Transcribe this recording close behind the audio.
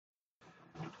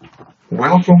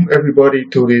Welcome everybody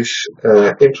to this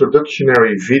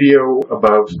introductory video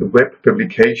about the web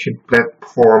publication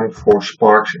platform for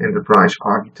Sparks Enterprise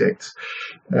Architects.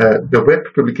 The web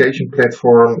publication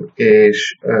platform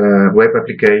is a web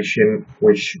application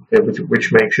which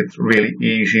makes it really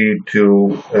easy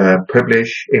to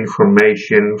publish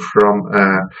information from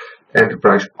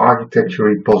enterprise architecture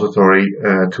repository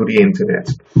to the internet.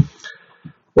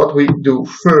 What we do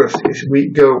first is we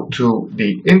go to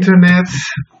the internet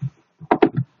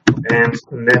and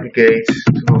navigate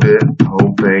to the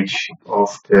homepage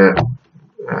of the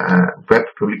web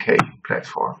publication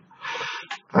platform.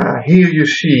 Here you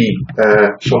see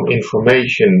some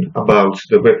information about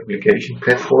the web publication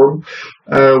platform.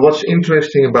 What's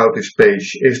interesting about this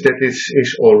page is that this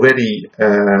is already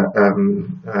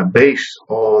based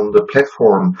on the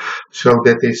platform, so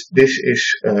that this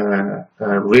is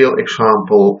a real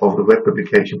example of the web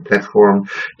publication platform,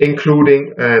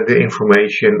 including the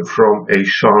information from a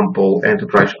sample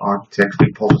enterprise architect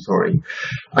repository.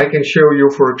 I can show you,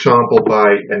 for example,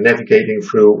 by navigating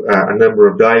through a number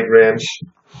of diagrams.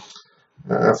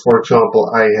 For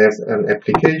example, I have an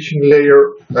application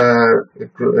layer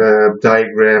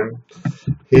diagram.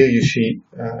 Here you see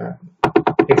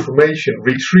information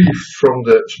retrieved from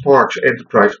the Sparks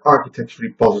Enterprise Architecture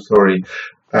repository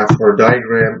for a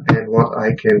diagram, and what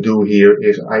I can do here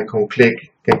is I can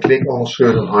click on a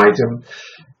certain item,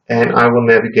 and I will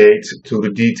navigate to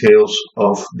the details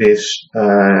of this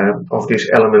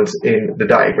element in the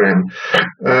diagram.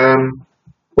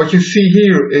 What you see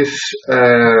here is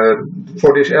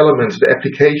for this element, the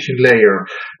application layer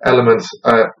element,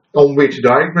 on which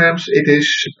diagrams it is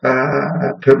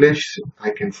published.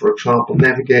 I can, for example,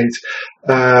 navigate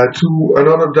to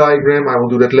another diagram. I will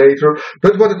do that later.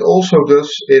 But what it also does,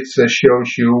 it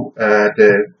shows you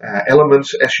the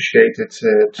elements associated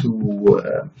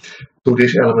to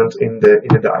this element in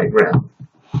the diagram.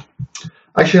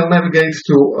 I shall navigate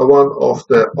to one of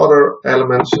the other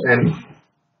elements, and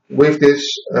with this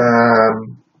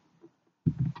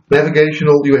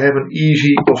navigational, you have an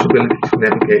easy possibility to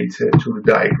navigate to the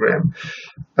diagram.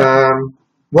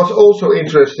 What's also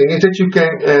interesting is that you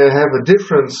can have a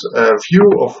different view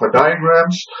of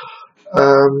diagrams,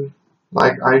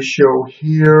 like I show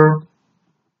here.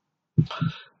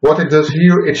 What it does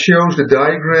here, it shows the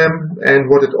diagram, and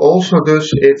what it also does,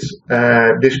 it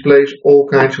displays all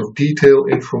kinds of detailed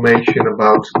information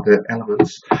about the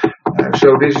elements.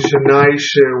 So this is a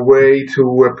nice way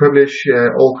to publish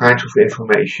all kinds of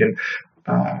information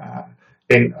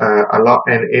in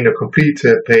a complete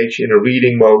page in a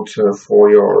reading mode for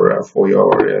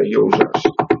your users.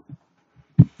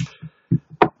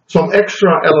 Some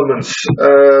extra elements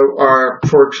are,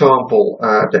 for example,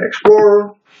 the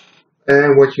Explorer.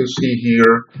 And what you see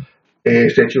here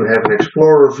is that you have an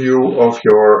Explorer view of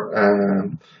your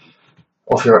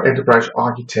enterprise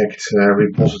architect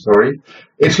repository.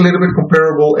 It's a little bit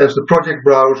comparable as the project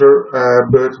browser,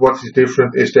 but what is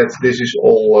different is that this is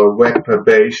all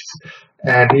web-based,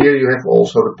 and here you have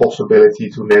also the possibility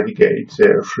to navigate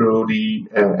through the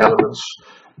elements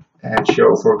and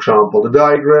show, for example, the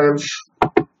diagrams.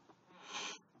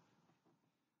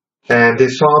 And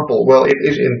this sample, well, it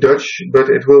is in Dutch, but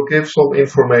it will give some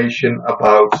information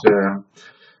about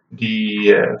the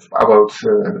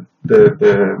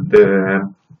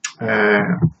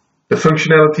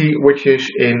functionality which is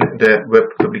in the web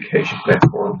publication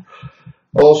platform.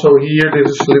 Also here, this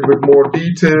is a little bit more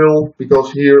detail,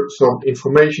 because here some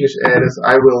information is added.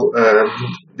 I will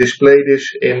display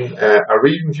this in a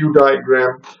reading view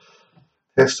diagram.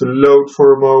 It has to load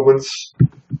for a moment.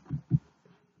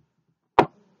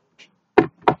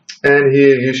 And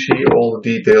here you see all the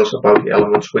details about the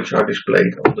elements which are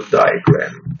displayed on the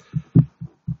diagram.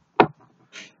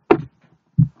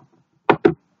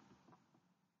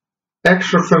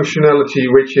 Extra functionality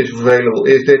which is available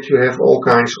is that you have all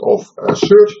kinds of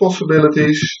search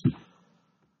possibilities.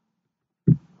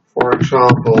 For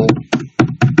example,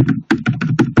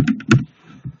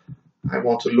 I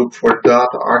want to look for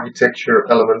data architecture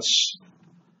elements.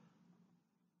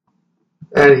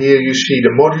 And here you see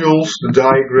the modules, the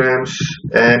diagrams,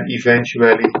 and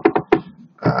eventually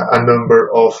a number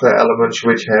of elements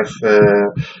which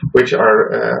are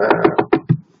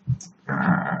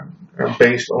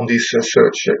based on these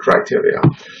search criteria.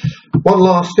 One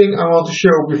last thing I want to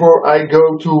show before I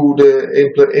go to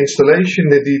the installation,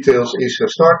 the details, is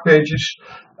start pages.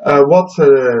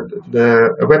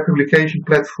 The web publication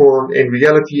platform in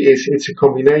reality is, it's a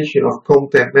combination of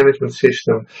content management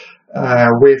system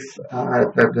with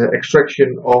the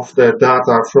extraction of the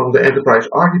data from the Enterprise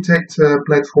Architect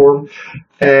platform.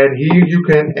 And here you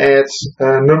can add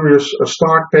numerous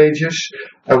start pages,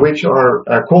 which are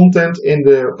content in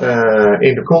the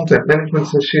content management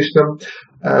system,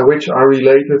 which are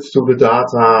related to the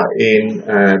data in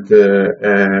the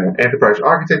Enterprise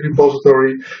Architect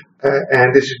repository.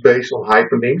 And this is based on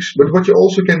hyperlinks. But what you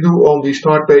also can do on the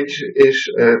start page is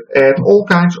add all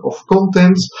kinds of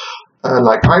content,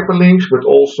 like hyperlinks, but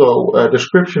also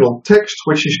descriptional text,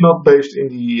 which is not based in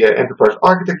the Enterprise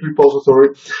Architect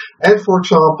repository. And for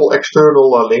example,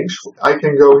 external links. I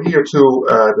can go here to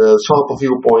the sample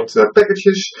viewpoint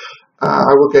packages.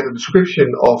 I will get a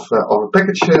description of a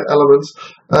package element,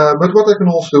 but what I can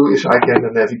also do is I can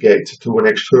navigate to an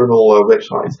external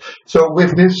website. So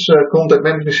with this content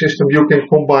management system, you can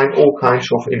combine all kinds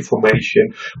of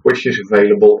information which is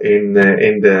available in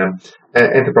the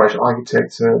Enterprise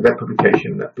Architect web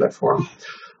publication platform.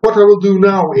 What I will do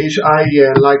now is I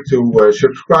like to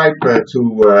subscribe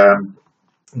to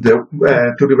the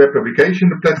web publication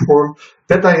platform.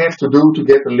 That I have to do to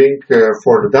get a link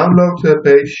for the download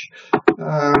page.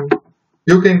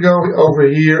 You can go over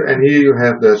here, and here you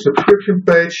have the subscription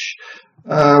page.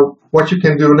 What you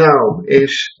can do now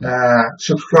is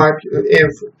subscribe,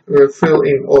 fill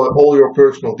in all your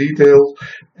personal details,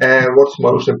 and what's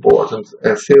most important,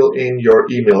 fill in your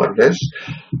email address.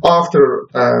 After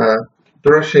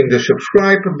pressing the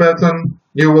subscribe button,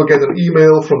 you will get an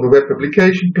email from the web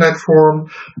publication platform,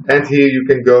 and here you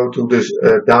can go to this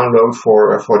download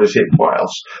for the zip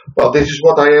files. Well, this is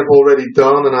what I have already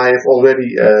done, and I have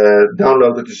already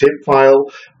downloaded the zip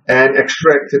file and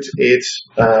extracted it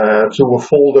to a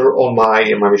folder on my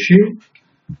machine.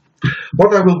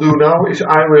 What I will do now is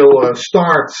I will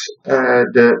start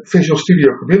the Visual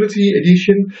Studio Community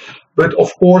Edition, but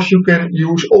of course you can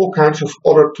use all kinds of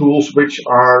other tools which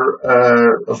are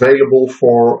available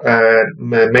for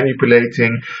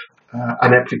manipulating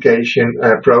an application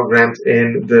programmed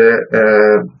in the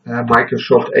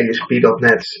Microsoft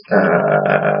ASP.NET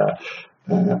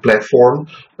platform.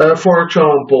 For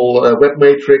example,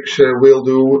 WebMatrix will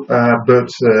do, but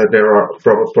there are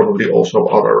probably also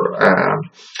other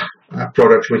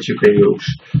products which you can use.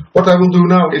 What I will do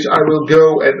now is I will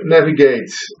go and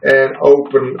navigate and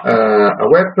open a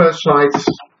website.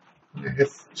 I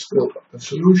have still a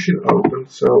solution open,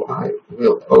 so I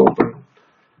will open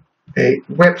a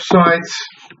website.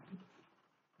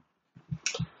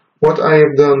 What I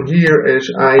have done here is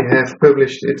I have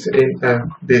published it in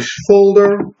this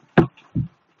folder.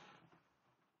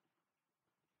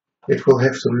 It will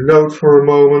have to load for a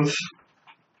moment.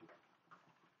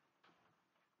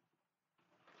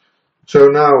 So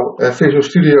now Visual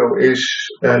Studio is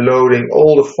loading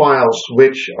all the files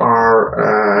which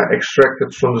are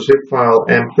extracted from the zip file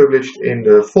and published in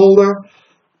the folder.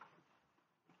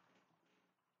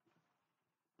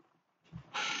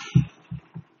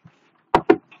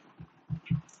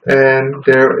 And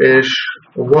there is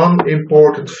one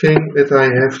important thing that I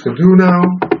have to do now.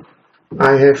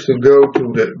 I have to go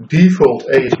to the default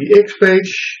ASPX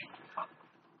page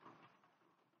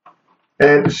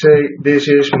and say this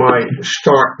is my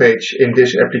start page in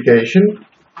this application.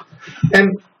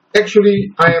 And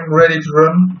actually I am ready to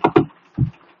run.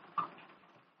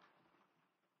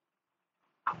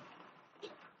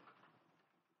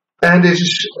 And this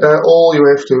is all you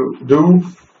have to do.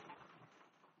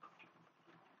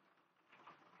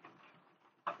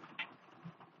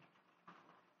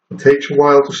 It takes a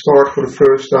while to start for the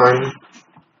first time.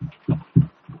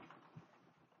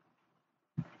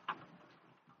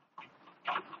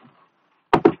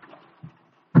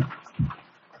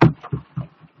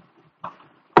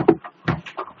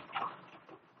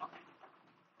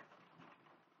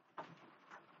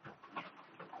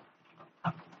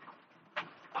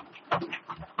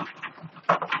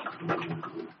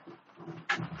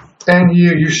 And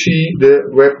here you see the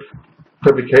web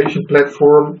publication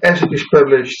platform as it is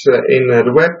published in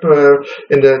the web,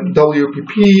 in the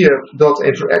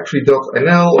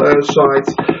WPP.interactory.nl site.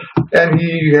 And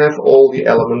here you have all the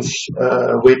elements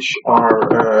which are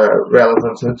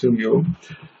relevant to you.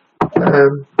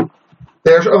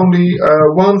 There's only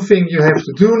one thing you have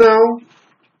to do now,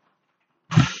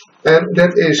 and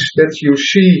that is that you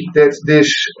see that this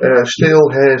still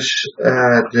has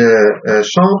the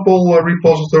sample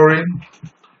repository.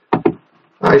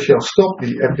 I shall stop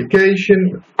the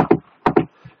application,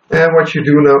 and what you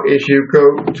do now is you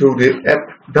go to the app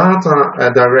data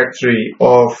directory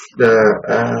of the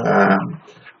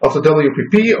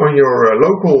WPP on your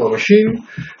local machine,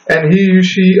 And here you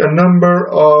see a number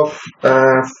of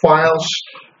files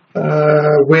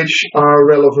which are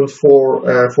relevant for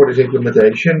this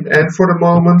implementation. And for the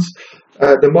moment,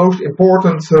 the most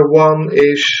important one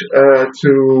is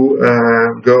to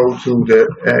go to the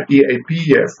EAP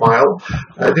file.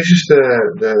 This is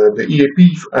the EAP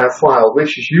file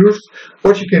which is used.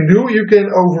 What you can do, you can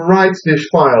overwrite this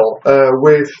file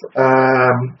with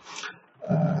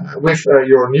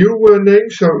your new name.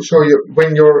 So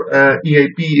when your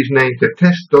EAP is named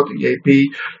test.eap,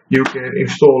 you can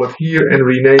install it here and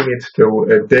rename it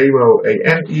to demo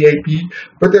an EAP.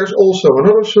 But there's also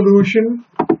another solution,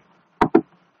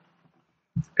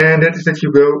 and that is that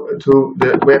you go to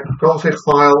the web config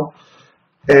file,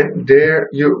 and there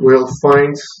you will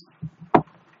find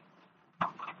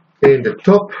in the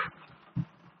top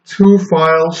two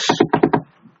files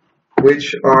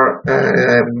which are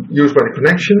used by the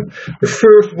connection. The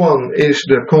first one is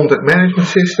the content management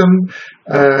system,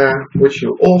 which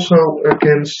you also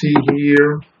can see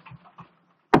here.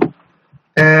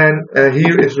 And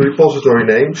here is the repository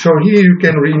name. So here you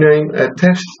can rename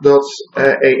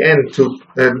test.an to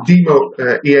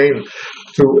demo.en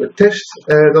to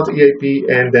test.eap,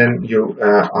 and then you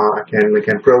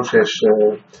can process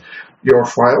your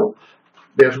file.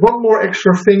 There's one more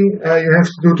extra thing you have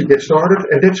to do to get started,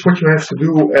 and that's what you have to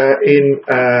do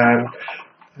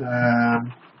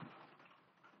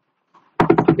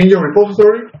in your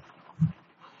repository.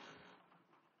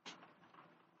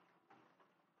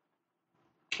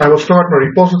 I will start my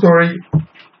repository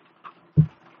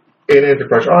in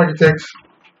Enterprise Architect.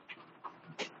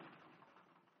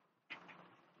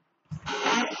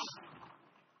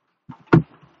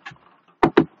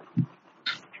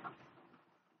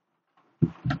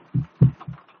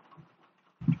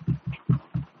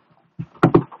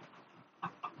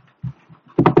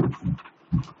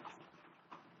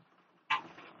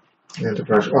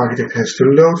 Enterprise Architect has to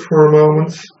load for a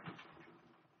moment.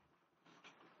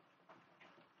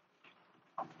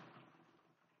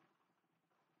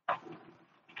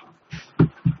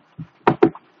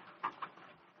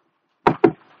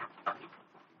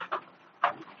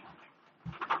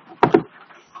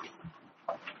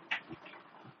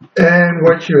 And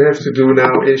what you have to do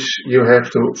now is you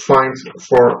have to find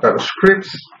for a script.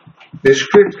 This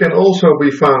script can also be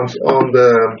found on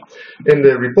in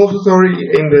the repository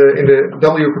in the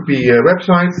WPP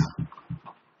website.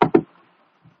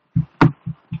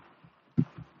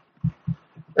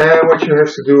 And what you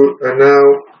have to do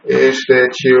now is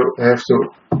that you have to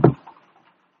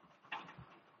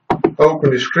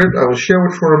open the script. I will show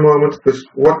it for a moment, but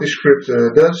what this script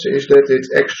does is that it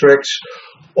extracts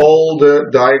all the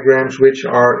diagrams which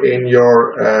are in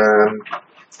your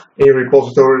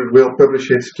repository. It will publish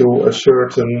it to a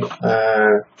certain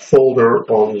folder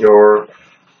on your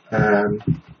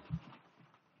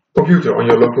computer, on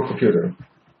your local computer.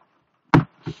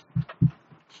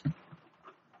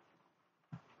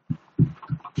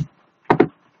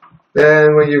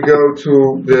 Then when you go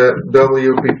to the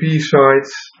WPP site,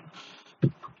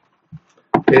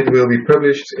 it will be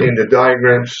published in the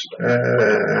diagrams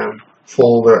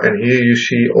folder, and here you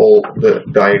see all the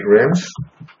diagrams.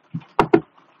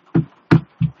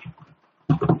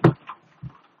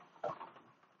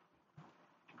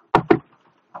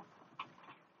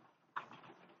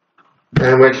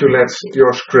 And when you let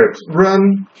your script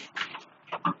run,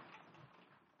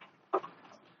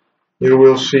 you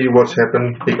will see what's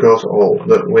happened, because all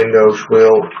the windows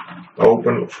will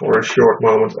open for a short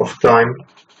moment of time.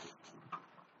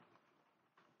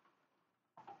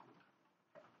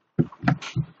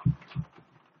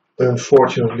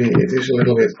 Unfortunately, it is a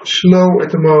little bit slow at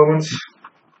the moment.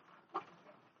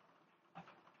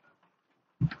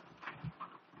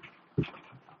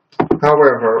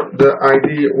 However, the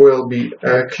idea will be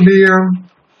clear.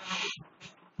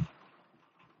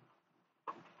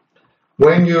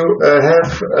 When you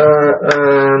have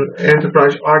an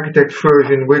Enterprise Architect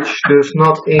version which does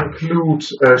not include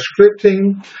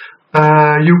scripting,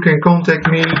 you can contact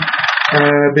me,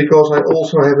 because I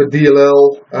also have a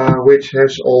DLL which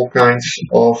has all kinds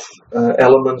of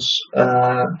elements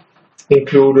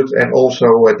included, and also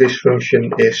this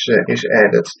function is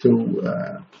added to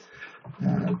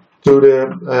the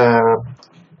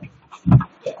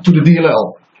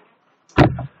DLL.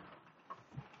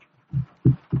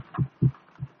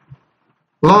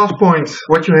 Last point,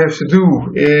 what you have to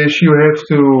do is you have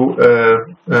to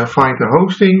find a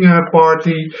hosting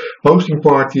party. Hosting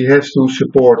party has to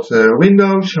support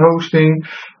Windows hosting.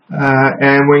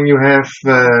 And when you have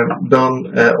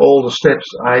done all the steps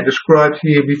I described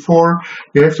here before,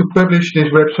 you have to publish this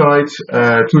website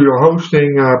to your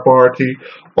hosting party,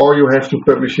 or you have to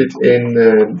publish it in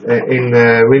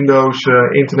Windows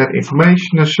Internet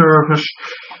Information Service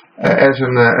as a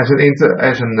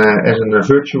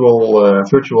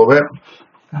virtual web,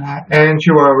 and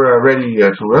you are ready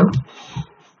to run.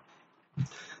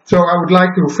 So I would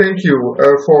like to thank you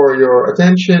for your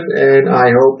attention, and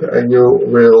I hope you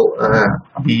will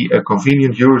be a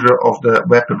convenient user of the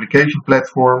web publication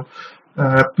platform.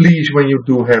 Please, when you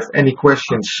do have any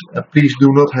questions, please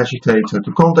do not hesitate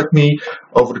to contact me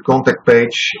over the contact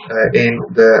page in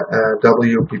the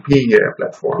WPP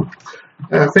platform.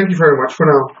 Thank you very much for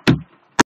now.